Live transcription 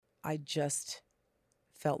I just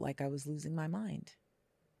felt like I was losing my mind.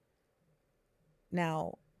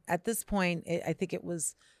 Now, at this point, I think it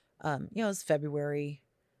was, it was February.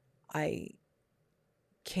 I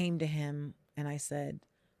came to him and I said,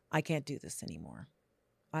 I can't do this anymore.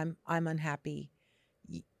 I'm unhappy.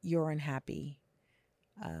 You're unhappy.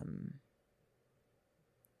 Um,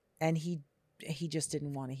 and he just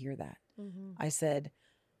didn't want to hear that. Mm-hmm. I said,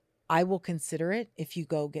 I will consider it if you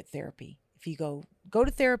go get therapy. If you go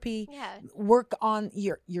to therapy, Yeah. work on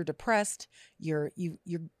you're depressed, you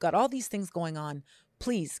got all these things going on.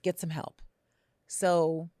 Please get some help.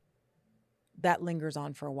 So that lingers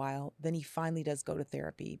on for a while. Then he finally does go to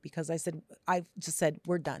therapy because I just said,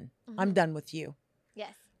 we're done. I'm Mm-hmm. done with you.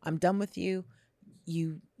 Yes. I'm done with you.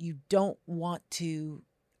 You don't want to,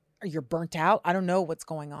 or you're burnt out. I don't know what's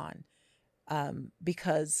going on.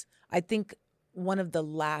 Because I think one of the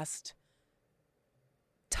last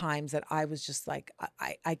times that I was just like,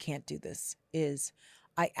 I can't do this is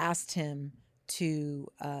I asked him to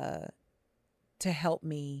help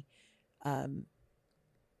me.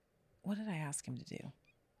 What did I ask him to do?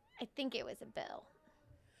 I think it was a bill.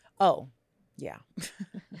 Oh, yeah.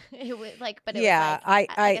 It was like, but it was Yeah, like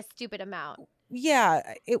a stupid amount.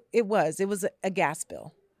 yeah, it was a gas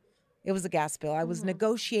bill. It was a gas bill. I was Mm-hmm.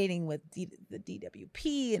 negotiating with the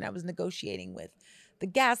DWP, and I was negotiating with the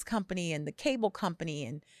gas company and the cable company,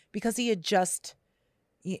 and because he had just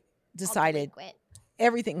decided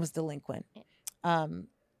everything was delinquent. Um,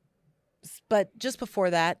 but just before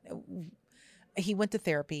that, he went to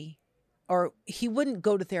therapy, or he wouldn't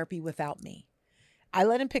go to therapy without me. I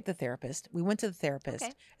let him pick the therapist. We went to the therapist,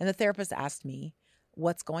 Okay. and the therapist asked me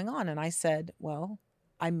what's going on. And I said, well,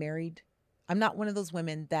 I'm married. I'm not one of those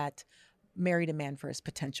women that married a man for his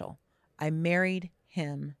potential. I married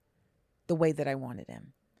him the way that I wanted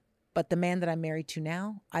him. But the man that I'm married to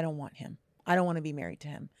now, I don't want him. I don't want to be married to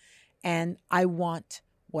him. And I want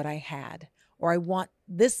what I had, or I want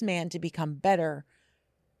this man to become better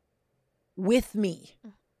with me,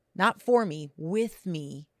 not for me, with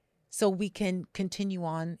me, so we can continue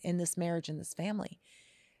on in this marriage and this family.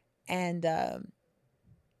 And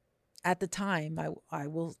at the time, I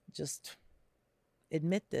will just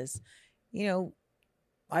admit this,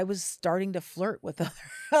 I was starting to flirt with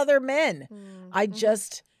other men.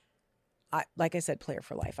 Mm-hmm. Like I said, player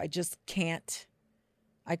for life. I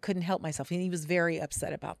couldn't help myself. And he was very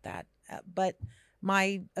upset about that. But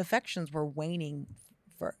my affections were waning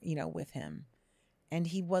with him. And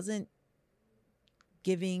he wasn't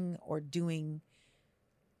giving or doing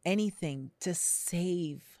anything to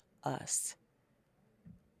save us.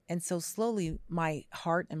 And so slowly my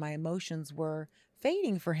heart and my emotions were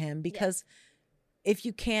fading for him, because if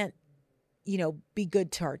you can't, be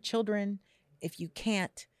good to our children, if you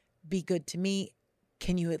can't be good to me,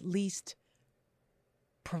 can you at least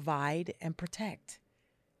provide and protect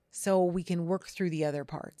so we can work through the other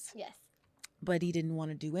parts? Yes. But he didn't want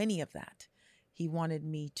to do any of that. He wanted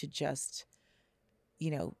me to just,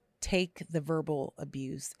 take the verbal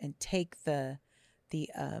abuse and take the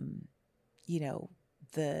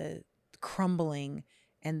the crumbling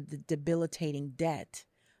and the debilitating debt,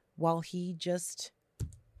 while he just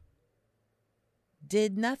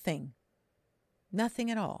did nothing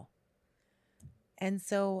at all. And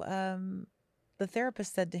so the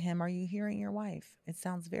therapist said to him, are you hearing your wife? It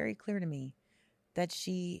sounds very clear to me that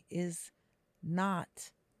she is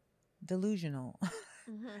not delusional.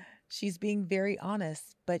 Mm-hmm. She's being very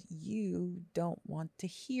honest, but you don't want to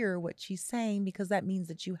hear what she's saying, because that means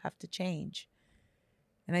that you have to change.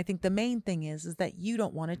 And I think the main thing is that you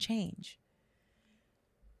don't want to change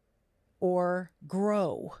or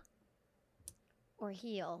grow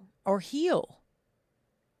Or heal.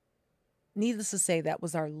 Needless to say, that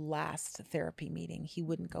was our last therapy meeting. He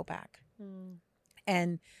wouldn't go back. Mm.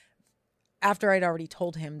 And after I'd already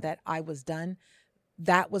told him that I was done,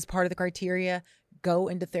 that was part of the criteria. Go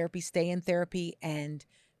into therapy, stay in therapy, and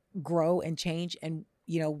grow and change. And,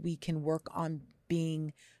 we can work on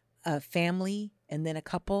being a family and then a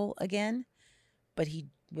couple again. But he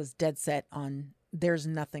was dead set on, there's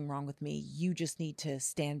nothing wrong with me. You just need to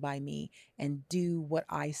stand by me and do what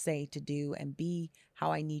I say to do and be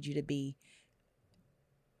how I need you to be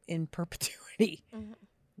in perpetuity. Mm-hmm.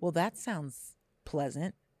 Well, that sounds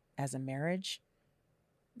pleasant as a marriage.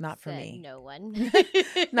 Not for me. No one.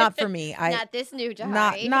 Not for me. Not this new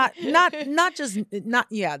Johari.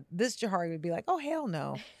 This Johari would be like, oh, hell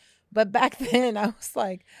no. But back then I was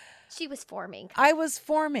like, she was forming.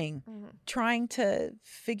 Mm-hmm. Trying to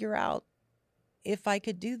figure out if I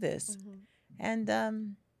could do this. Mm-hmm.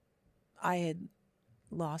 And I had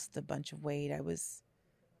lost a bunch of weight. I was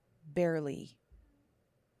barely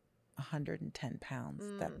 110 pounds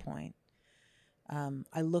at that point.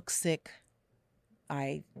 I looked sick.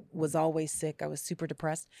 I was always sick. I was super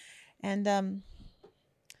depressed. And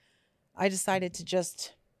I decided to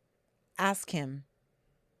just ask him,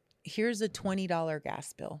 here's a $20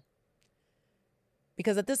 gas bill.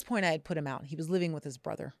 Because at this point I had put him out. He was living with his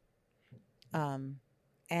brother.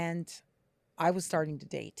 And I was starting to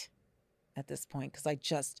date at this point because I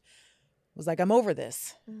just was like, I'm over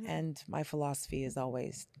this. And my philosophy is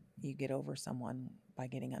always, you get over someone by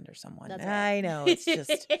getting under someone. That's And right. I know it's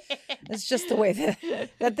just the way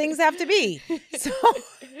that things have to be. So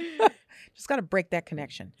just got to break that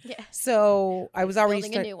connection. Yeah. So I was already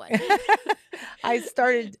Building a new one. I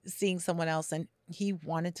started seeing someone else, and he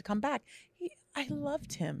wanted to come back. I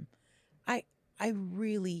loved him. I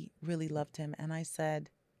really, really loved him. And I said,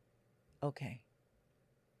 okay,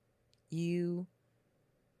 you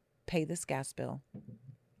pay this gas bill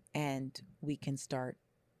and we can start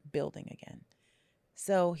building again.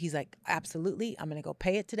 So he's like, absolutely. I'm going to go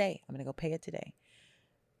pay it today.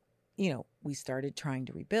 You know, we started trying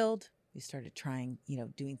to rebuild. We started trying, you know,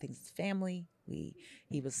 doing things as family. He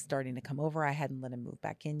was starting to come over. I hadn't let him move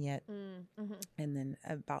back in yet. And then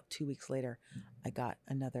about 2 weeks later, I got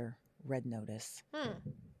another red notice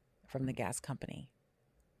from the gas company.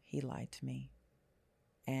 He lied to me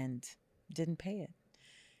and didn't pay it.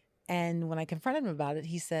 And when I confronted him about it,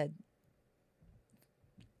 he said,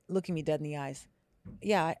 looking me dead in the eyes,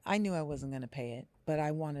 yeah, I knew I wasn't going to pay it, but I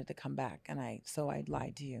wanted to come back. So I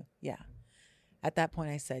lied to you. Yeah. At that point,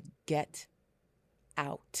 I said, get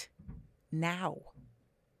out now.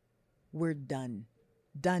 We're done.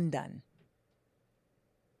 Done.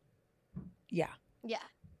 Yeah. Yeah.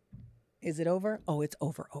 Is it over? Oh, it's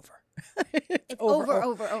over. It's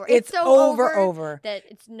over. It's so over. that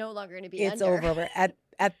it's no longer going to be It's under. over. At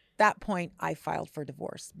that point, I filed for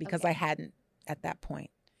divorce because Okay. I hadn't at that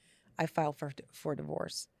point. I filed for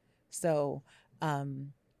divorce. So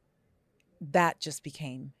that just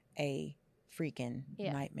became a freaking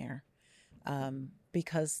nightmare.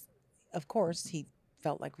 Because, of course, he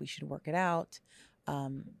felt like we should work it out.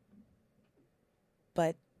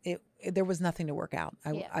 But there was nothing to work out.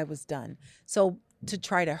 I was done. So to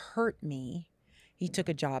try to hurt me, he took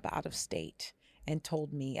a job out of state and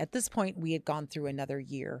told me, at this point we had gone through another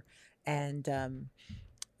year, and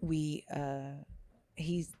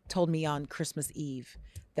he told me on Christmas Eve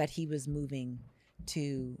that he was moving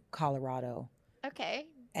to Colorado. Okay.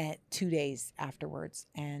 At 2 days afterwards,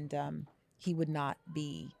 and he would not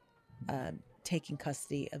be taking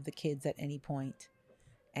custody of the kids at any point.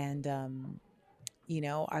 And you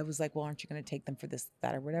know, I was like, well, aren't you going to take them for this,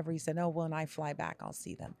 that, or whatever? He said, oh, well, when I fly back, I'll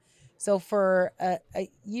see them. So for a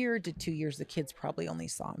year to 2 years, the kids probably only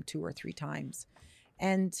saw him 2 or 3 times.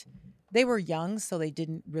 And they were young, so they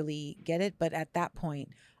didn't really get it. But at that point,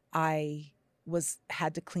 I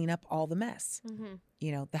had to clean up all the mess.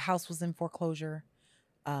 You know, the house was in foreclosure.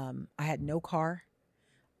 I had no car.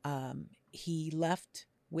 He left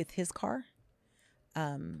with his car.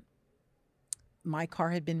 My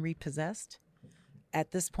car had been repossessed.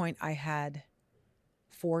 At this point, I had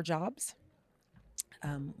 4 jobs,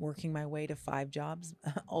 working my way to 5 jobs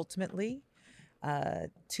ultimately,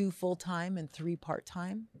 2 full-time and 3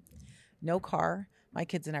 part-time. No car. My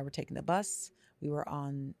kids and I were taking the bus. We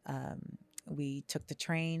took the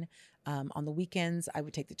train. On the weekends, I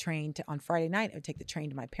would take the train on Friday night. I would take the train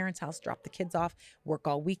to my parents' house, drop the kids off, work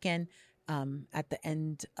all weekend. At the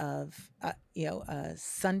end of,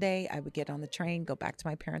 Sunday, I would get on the train, go back to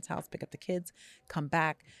my parents' house, pick up the kids, come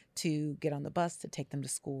back to get on the bus to take them to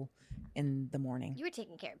school in the morning. You were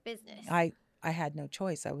taking care of business. I had no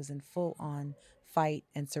choice. I was in full-on fight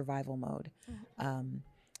and survival mode.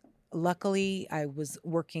 Luckily, I was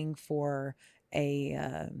working for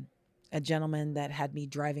a gentleman that had me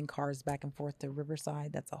driving cars back and forth to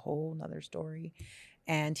Riverside. That's a whole nother story.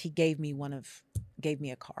 And he gave me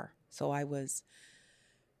a car. So I was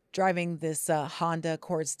driving this Honda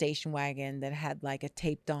Accord station wagon that had like a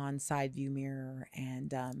taped on side view mirror,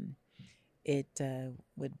 and it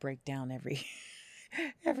would break down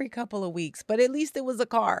every couple of weeks, but at least it was a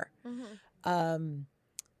car.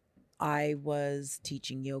 I was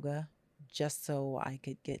teaching yoga just so I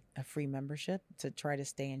could get a free membership to try to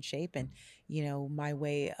stay in shape. And, you know, my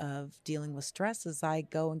way of dealing with stress is I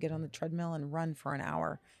go and get on the treadmill and run for an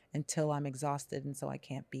hour until I'm exhausted and so I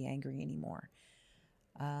can't be angry anymore.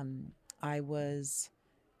 I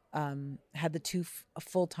had the 2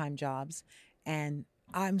 full-time jobs, and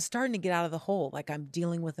I'm starting to get out of the hole. Like, I'm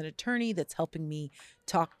dealing with an attorney that's helping me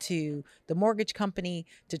talk to the mortgage company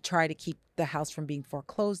to try to keep the house from being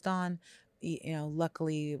foreclosed on.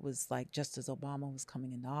 luckily it was like just as Obama was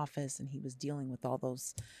coming into office and he was dealing with all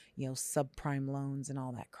those, subprime loans and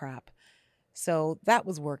all that crap. So that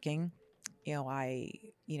was working. I,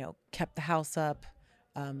 kept the house up,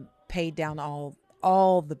 paid down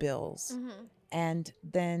all the bills. Mm-hmm. And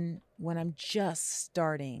then when I'm just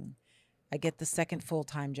starting, I get the second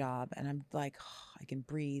full-time job and I'm like, oh, I can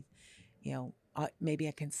breathe. Maybe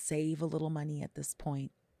I can save a little money at this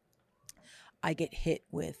point. I get hit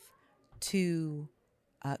with two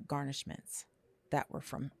garnishments that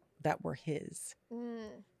were his.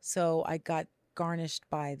 Mm. So I got garnished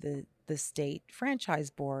by the state franchise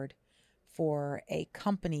board for a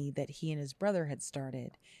company that he and his brother had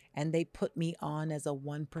started. And they put me on as a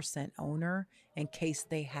 1% owner in case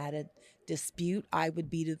they had a dispute. I would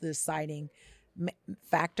be the deciding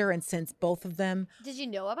factor. And since both of them, Did you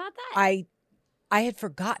know about that? I had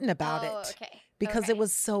forgotten about it Okay. because Okay. it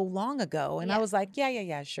was so long ago. And I Yeah. was like,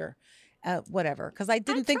 yeah, sure. Whatever. Because I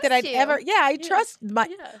didn't think that trust I'd you. ever. Yeah, I Yeah. trust my.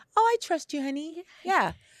 Yeah. Oh, I trust you, honey.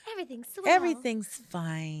 Yeah. Everything's swell. Everything's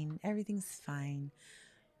fine. Everything's fine.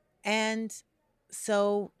 And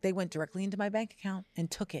so they went directly into my bank account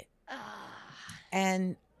and took it.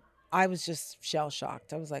 And I was just shell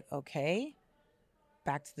shocked. I was like, okay,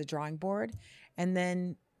 back to the drawing board. And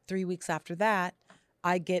then 3 weeks after that,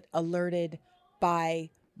 I get alerted by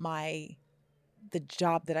the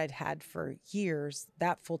job that I'd had for years,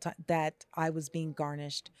 that full time, that I was being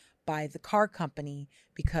garnished by the car company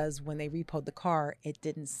because when they repoed the car, it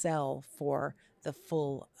didn't sell for the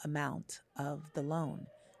full amount of the loan.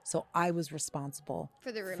 So I was responsible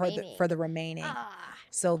for the remaining. For the remaining.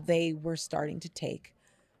 So they were starting to take,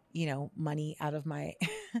 money out of my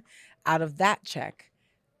out of that check.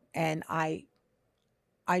 And I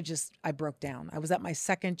broke down. I was at my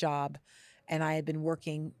second job and I had been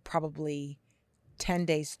working probably 10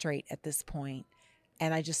 days straight at this point.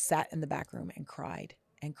 And I just sat in the back room and cried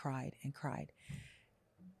and cried and cried.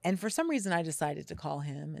 And for some reason I decided to call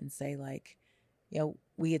him and say, like,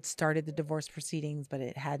 we had started the divorce proceedings, but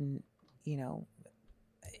it hadn't,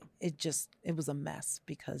 it was a mess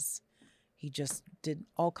because he just did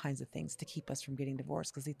all kinds of things to keep us from getting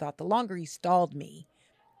divorced because he thought the longer he stalled me,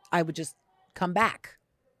 I would just come back.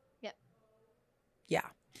 Yep. Yeah.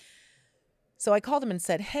 So I called him and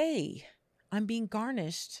said, hey, I'm being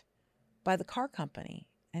garnished by the car company.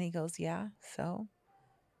 And he goes, yeah, so?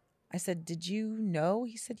 I said, did you know?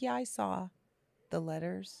 He said, yeah, I saw the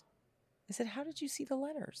letters. I said, how did you see the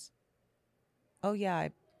letters? Oh, yeah,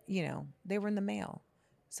 they were in the mail.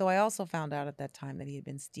 So I also found out at that time that he had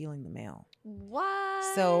been stealing the mail.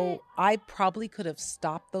 What? So I probably could have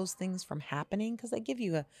stopped those things from happening because they give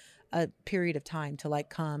you a period of time to like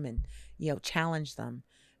come and, challenge them.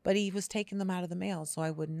 But he was taking them out of the mail, so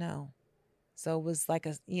I wouldn't know. So it was like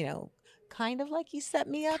kind of like he set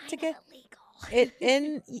me up to get illegal. it.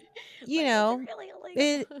 And, It's really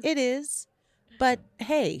illegal. it is. But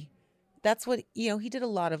hey, that's what, he did a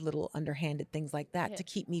lot of little underhanded things like that to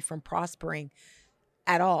keep me from prospering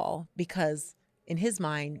at all, because in his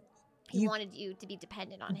mind, he wanted you to be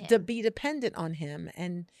dependent on him. To be dependent on him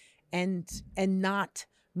and not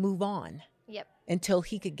move on. Yep. Until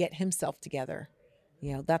he could get himself together.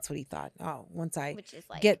 That's what he thought. Oh, once I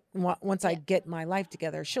get my life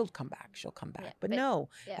together, she'll come back. Yeah, but no,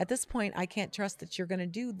 at this point, I can't trust that you're going to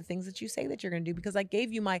do the things that you say that you're going to do because I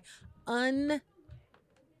gave you my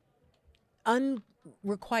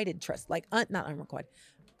unrequited trust, like not unrequited.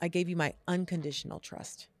 I gave you my unconditional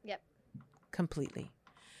trust. Yep. Completely.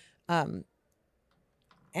 And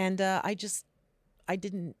I just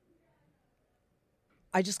couldn't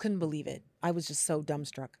believe it. I was just so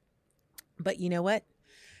dumbstruck. But you know what?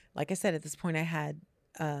 Like I said, at this point I had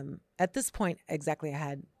the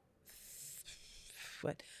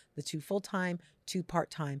 2 full-time, 2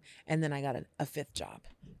 part-time, and then I got a 5th job.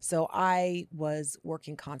 So I was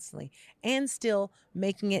working constantly and still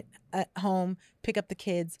making it at home, pick up the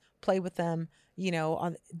kids, play with them,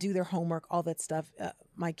 do their homework, all that stuff.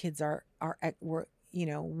 My kids were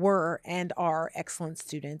and are excellent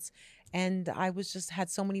students. And I had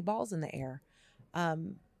so many balls in the air.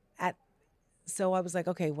 So I was like,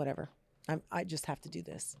 okay, whatever. I just have to do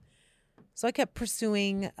this. So I kept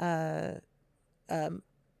pursuing, trying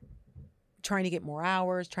to get more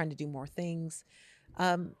hours, trying to do more things.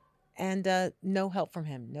 And no help from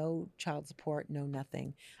him, no child support, no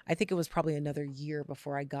nothing. I think it was probably another year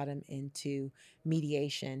before I got him into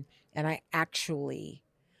mediation, and I actually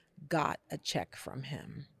got a check from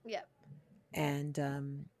him. Yep.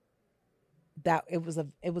 And that it was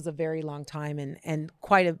a very long time and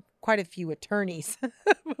quite a few attorneys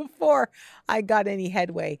before I got any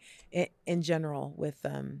headway in general with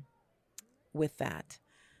that.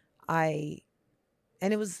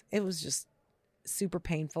 And it was just super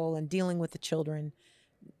painful, and dealing with the children,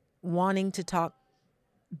 wanting to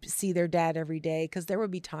see their dad every day, because there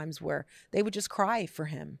would be times where they would just cry for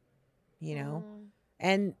him,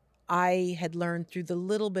 and I had learned through the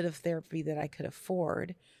little bit of therapy that I could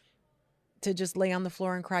afford to just lay on the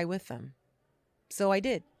floor and cry with them. So I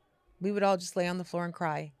did. We would all just lay on the floor and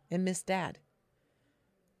cry and miss dad.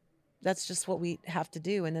 That's just what we have to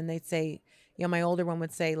do. And then they'd say, my older one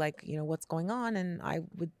would say, like, what's going on? And I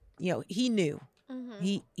would, he knew.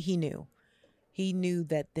 He knew. He knew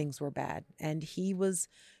that things were bad. And he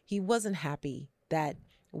wasn't happy that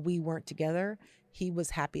we weren't together. He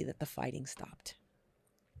was happy that the fighting stopped.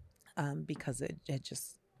 Because it had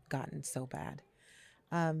just gotten so bad.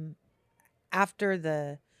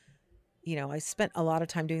 After I spent a lot of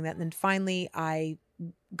time doing that. And then finally I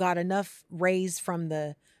got enough raise from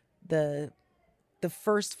the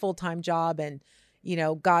first full-time job, and,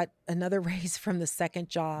 got another raise from the second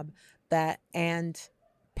job and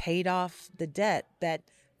paid off the debt, that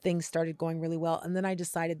things started going really well. And then I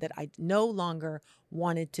decided that I no longer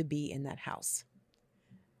wanted to be in that house.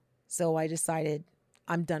 So I decided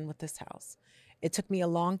I'm done with this house. It took me a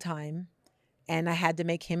long time, and I had to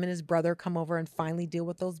make him and his brother come over and finally deal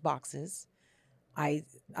with those boxes. I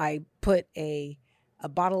put a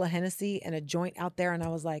bottle of Hennessy and a joint out there, and I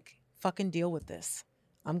was like, fucking deal with this.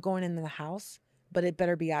 I'm going into the house, but it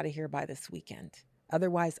better be out of here by this weekend.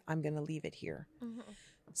 Otherwise, I'm going to leave it here.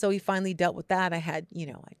 So he finally dealt with that. I had,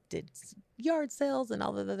 I did yard sales and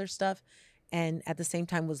all that other stuff, and at the same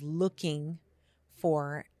time was looking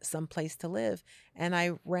for some place to live. And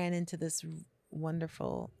I ran into this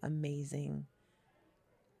wonderful, amazing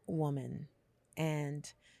woman,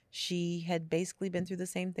 and she had basically been through the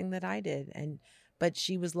same thing that I did. But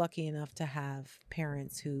she was lucky enough to have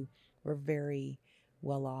parents who were very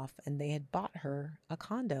well off, and they had bought her a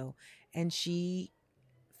condo, and she,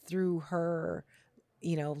 through her,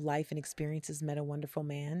 life and experiences, met a wonderful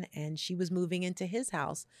man, and she was moving into his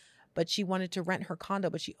house. But she wanted to rent her condo,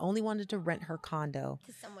 but she only wanted to rent her condo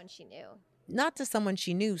to someone she knew. Not to someone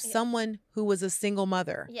she knew, someone who was a single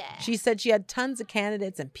mother. Yeah. She said she had tons of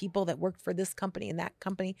candidates and people that worked for this company and that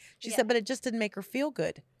company. She said, but it just didn't make her feel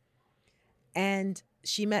good. And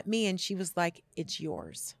she met me and she was like, it's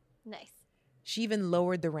yours. Nice. She even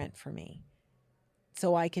lowered the rent for me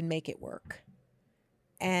so I can make it work.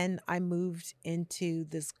 And I moved into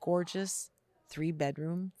this gorgeous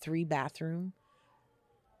 3-bedroom, 3-bathroom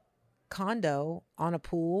condo on a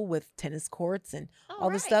pool with tennis courts and all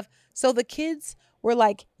this stuff. So the kids were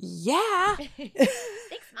like, yeah.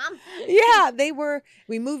 Thanks, Mom. Yeah,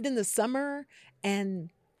 we moved in the summer and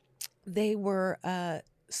they were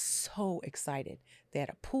so excited. They had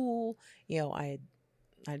a pool. I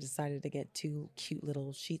decided to get 2 cute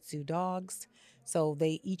little Shih Tzu dogs. So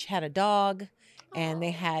they each had a dog, and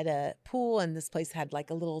they had a pool, and this place had like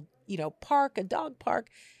a little, park, a dog park.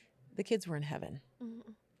 The kids were in heaven.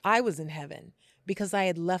 Mm-hmm. I was in heaven because I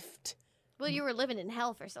had left. Well, you were living in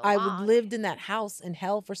hell for so long. I lived in that house in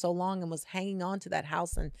hell for so long and was hanging on to that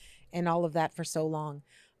house and all of that for so long.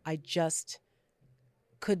 I just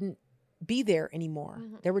couldn't be there anymore.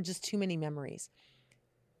 Mm-hmm. There were just too many memories.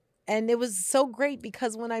 And it was so great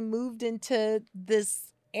because when I moved into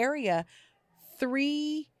this area,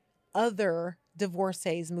 3 other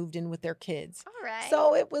divorcees moved in with their kids. All right.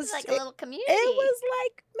 So it was like a little community. It was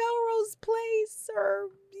like Melrose Place, or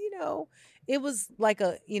it was like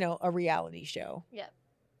a reality show. Yep.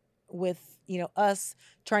 With us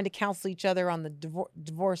trying to counsel each other on the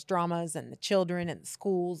divorce dramas and the children and the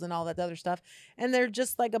schools and all that other stuff. And they're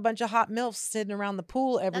just like a bunch of hot MILFs sitting around the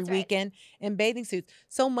pool every weekend in bathing suits.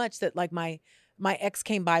 So much that like my ex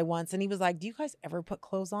came by once and he was like, do you guys ever put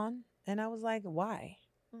clothes on? And I was like, why?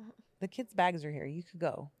 Mm-hmm. The kids' bags are here. You could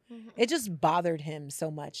go. Mm-hmm. It just bothered him so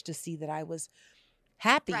much to see that I was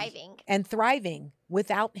happy and thriving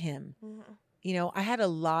without him. Mm-hmm. I had a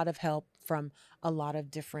lot of help from a lot of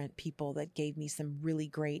different people that gave me some really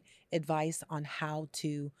great advice on how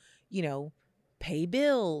to, pay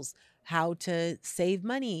bills, how to save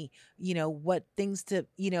money, what things to,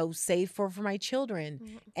 save for my children.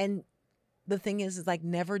 Mm-hmm. And the thing is like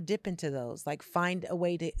never dip into those, like find a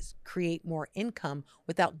way to create more income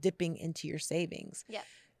without dipping into your savings. Yeah.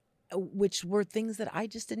 Which were things that I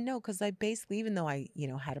just didn't know, because I basically, even though I,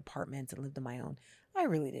 had apartments and lived on my own, I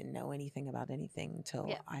really didn't know anything about anything until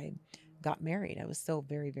I got married. I was so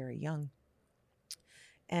very, very young.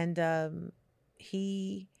 And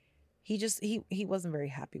he wasn't very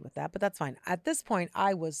happy with that, but that's fine. At this point,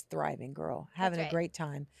 I was thriving, girl, having a great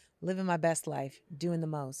time, living my best life, doing the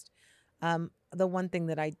most. The one thing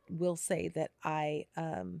that I will say that I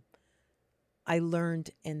I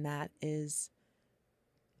learned in that is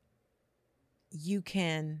you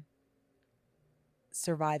can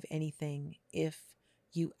survive anything if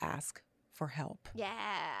you ask for help. Yeah.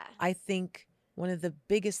 I think one of the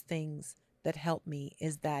biggest things that helped me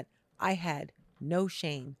is that I had no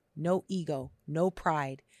shame, no ego, no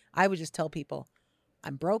pride. I would just tell people,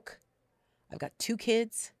 I'm broke. I've got 2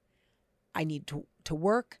 kids. I need to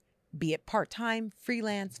work, be it part-time,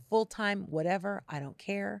 freelance, full-time, whatever. I don't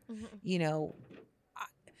care. Mm-hmm. You know,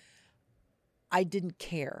 I didn't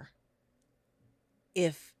care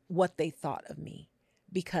if what they thought of me,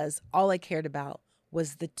 because all I cared about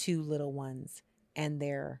was the 2 little ones and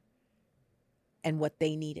what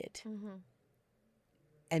they needed, Mm-hmm.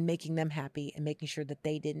 and making them happy and making sure that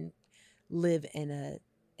they didn't live in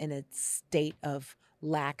a state of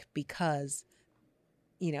lack because,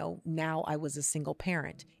 now I was a single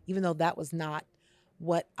parent, even though that was not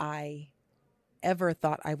what I ever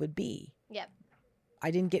thought I would be. Yep.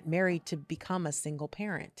 I didn't get married to become a single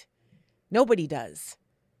parent. Nobody does.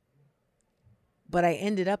 But I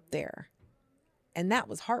ended up there. And that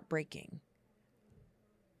was heartbreaking.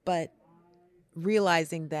 But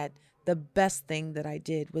realizing that the best thing that I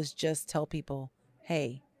did was just tell people,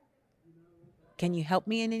 hey, can you help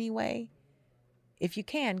me in any way? If you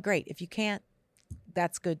can, great. If you can't,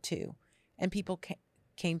 that's good too. And people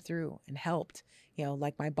came through and helped,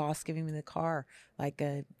 like my boss giving me the car, like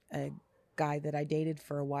a guy that I dated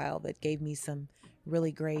for a while that gave me some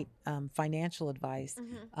really great financial advice.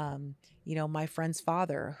 Mm-hmm. My friend's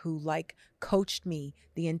father who coached me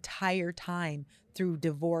the entire time through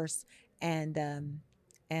divorce and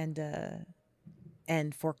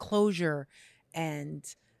foreclosure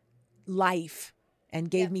and life, and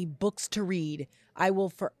gave Yep. me books to read. I will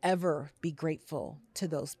forever be grateful to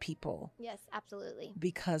those people Yes, absolutely.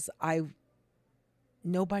 because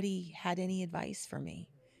nobody had any advice for me.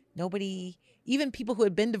 Nobody, even people who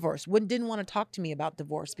had been divorced, didn't want to talk to me about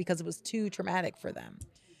divorce because it was too traumatic for them.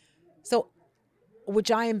 So,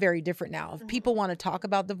 which I am very different now. If people want to talk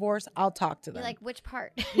about divorce, I'll talk to them. You're like, which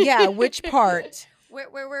part? Yeah, which part? Where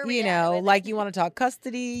were we at with like it? you want to talk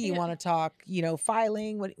custody, you Yeah. want to talk,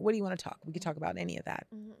 filing. What do you want to talk? We could talk about any of that.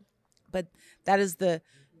 Mm-hmm. But that is the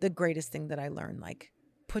greatest thing that I learned. Like,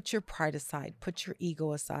 put your pride aside, put your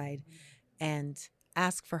ego aside, and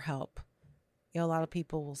ask for help. A lot of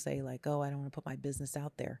people will say like, oh, I don't want to put my business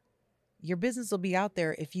out there. Your business will be out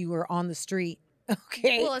there if you were on the street.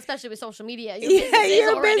 Okay. Well, especially with social media, your business is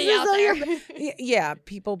already out there. Yeah,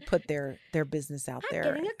 people put their business out I'm there.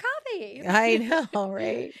 getting a coffee. I know,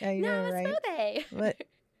 right? I No, know, a right? smoothie. But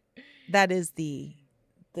that is the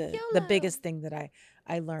YOLO. biggest thing that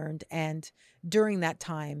I learned. And during that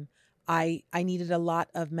time, I needed a lot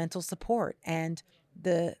of mental support. And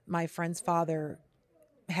my friend's father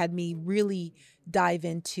had me really dive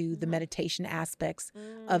into the meditation aspects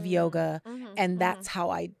of yoga. Mm-hmm. And that's how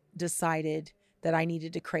I decided that I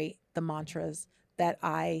needed to create the mantras that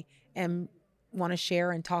I want to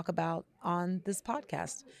share and talk about on this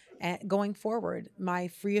podcast. And going forward, my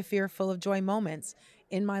free of fear, full of joy moments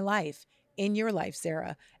in my life, in your life,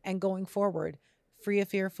 Sarah, and going forward, free of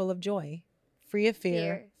fear, full of joy, free of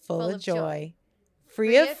fear, full of joy,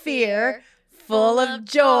 free of fear, full of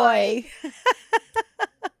joy.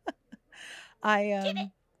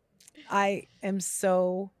 I am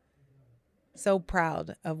so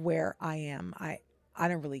proud of where I am. I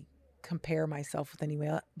don't really compare myself with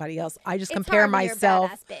anybody else. I just compare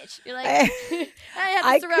myself. You're a badass bitch. You're like, I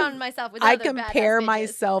have to surround myself with other badass bitches. I compare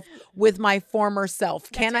myself with my former self.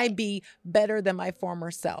 That's Can I right. be better than my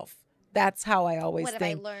former self? That's how I always What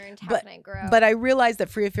think. have I learned? How can I grow? But I realized that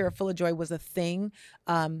free of fear, full of joy was a thing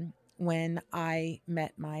when I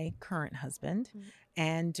met my current husband. Mm-hmm.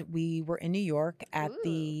 And we were in New York at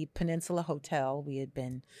the Peninsula Hotel. We had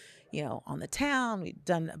been, on the town. We'd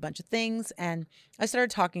done a bunch of things. And I started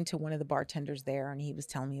talking to one of the bartenders there, and he was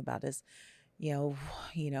telling me about his,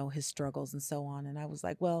 his struggles and so on. And I was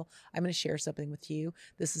like, well, I'm going to share something with you.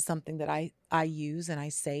 This is something that I use and I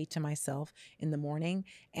say to myself in the morning.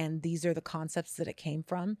 And these are the concepts that it came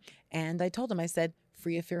from. And I told him, I said,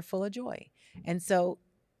 free of fear, full of joy. And so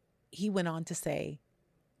he went on to say,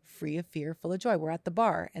 free of fear, full of joy. We're at the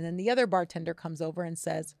bar. And then the other bartender comes over and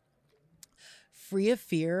says, free of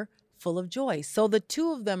fear, full of joy. So the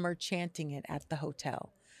two of them are chanting it at the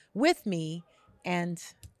hotel with me and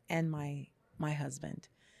my husband,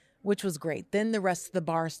 which was great. Then the rest of the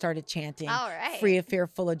bar started chanting, all right, free of fear,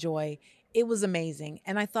 full of joy. It was amazing.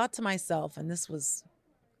 And I thought to myself, and this was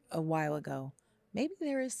a while ago, maybe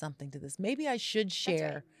there is something to this. Maybe I should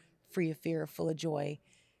share free of fear, full of joy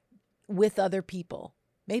with other people.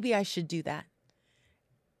 Maybe I should do that.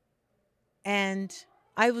 And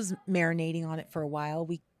I was marinating on it for a while.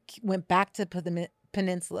 We went back to the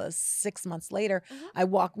peninsula 6 months later.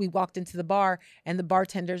 We walked into the bar and the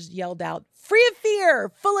bartenders yelled out, "Free of fear,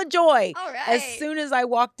 full of joy." All right. As soon as I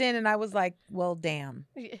walked in, and I was like, well, damn.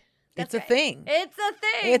 It's a thing. It's a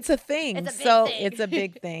thing. It's a thing. It's a big so thing. It's a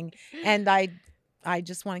big thing. And I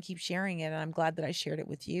just want to keep sharing it. And I'm glad that I shared it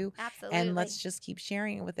with you. Absolutely. And let's just keep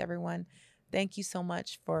sharing it with everyone. Thank you so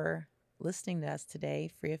much for listening to us today.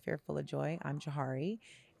 Free of Fear, Full of Joy. I'm Johari.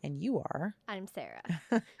 And you are? I'm Sarah.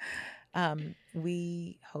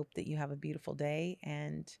 We hope that you have a beautiful day.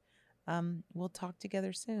 And we'll talk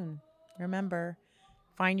together soon. Remember,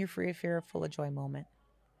 find your Free of Fear, Full of Joy moment.